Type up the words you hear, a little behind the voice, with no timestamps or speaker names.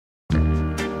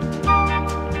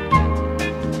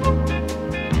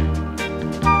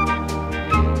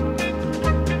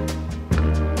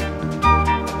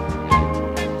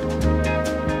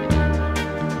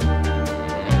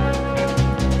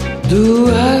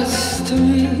Du hast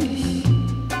mich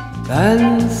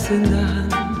ganz in der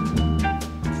Hand.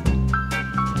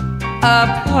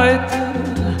 Ab heute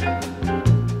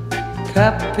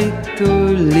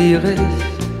kapituliere ich.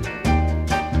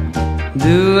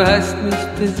 Du hast mich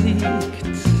besiegt,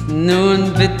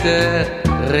 nun bitte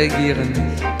regiere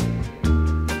mich.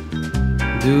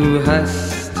 Du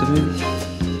hast mich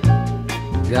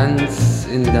ganz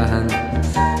in der Hand.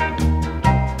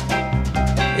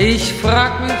 Ich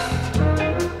frag mich,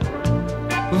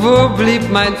 wo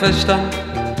blieb mein Verstand?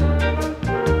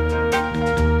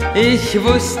 Ich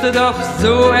wusste doch,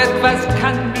 so etwas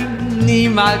kann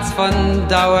niemals von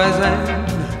Dauer sein.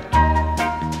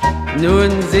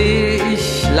 Nun seh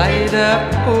ich leider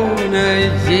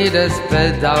ohne jedes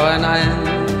Bedauern ein.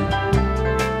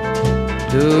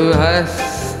 Du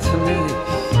hast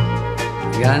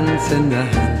mich ganz in der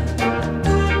Hand.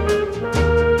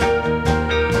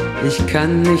 Ich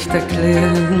kann nicht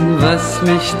erklären, was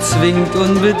mich zwingt,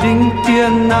 unbedingt dir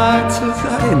nahe zu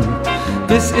sein,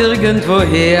 bis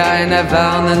irgendwoher eine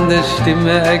warnende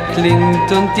Stimme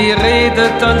erklingt und die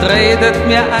redet und redet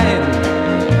mir ein.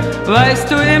 Weißt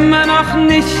du immer noch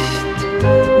nicht,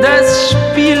 das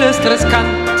Spiel ist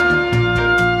riskant.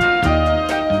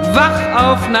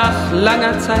 Wach auf nach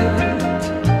langer Zeit,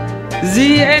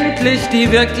 sieh endlich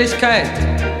die Wirklichkeit.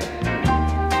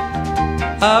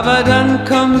 Aber dann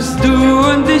kommst du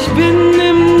und ich bin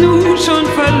im Nu schon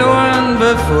verloren,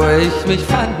 bevor ich mich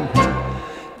fand.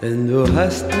 Denn du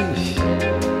hast mich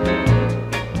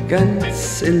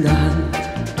ganz in der Hand.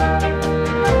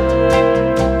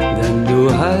 Denn du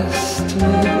hast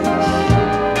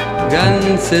mich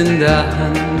ganz in der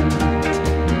Hand.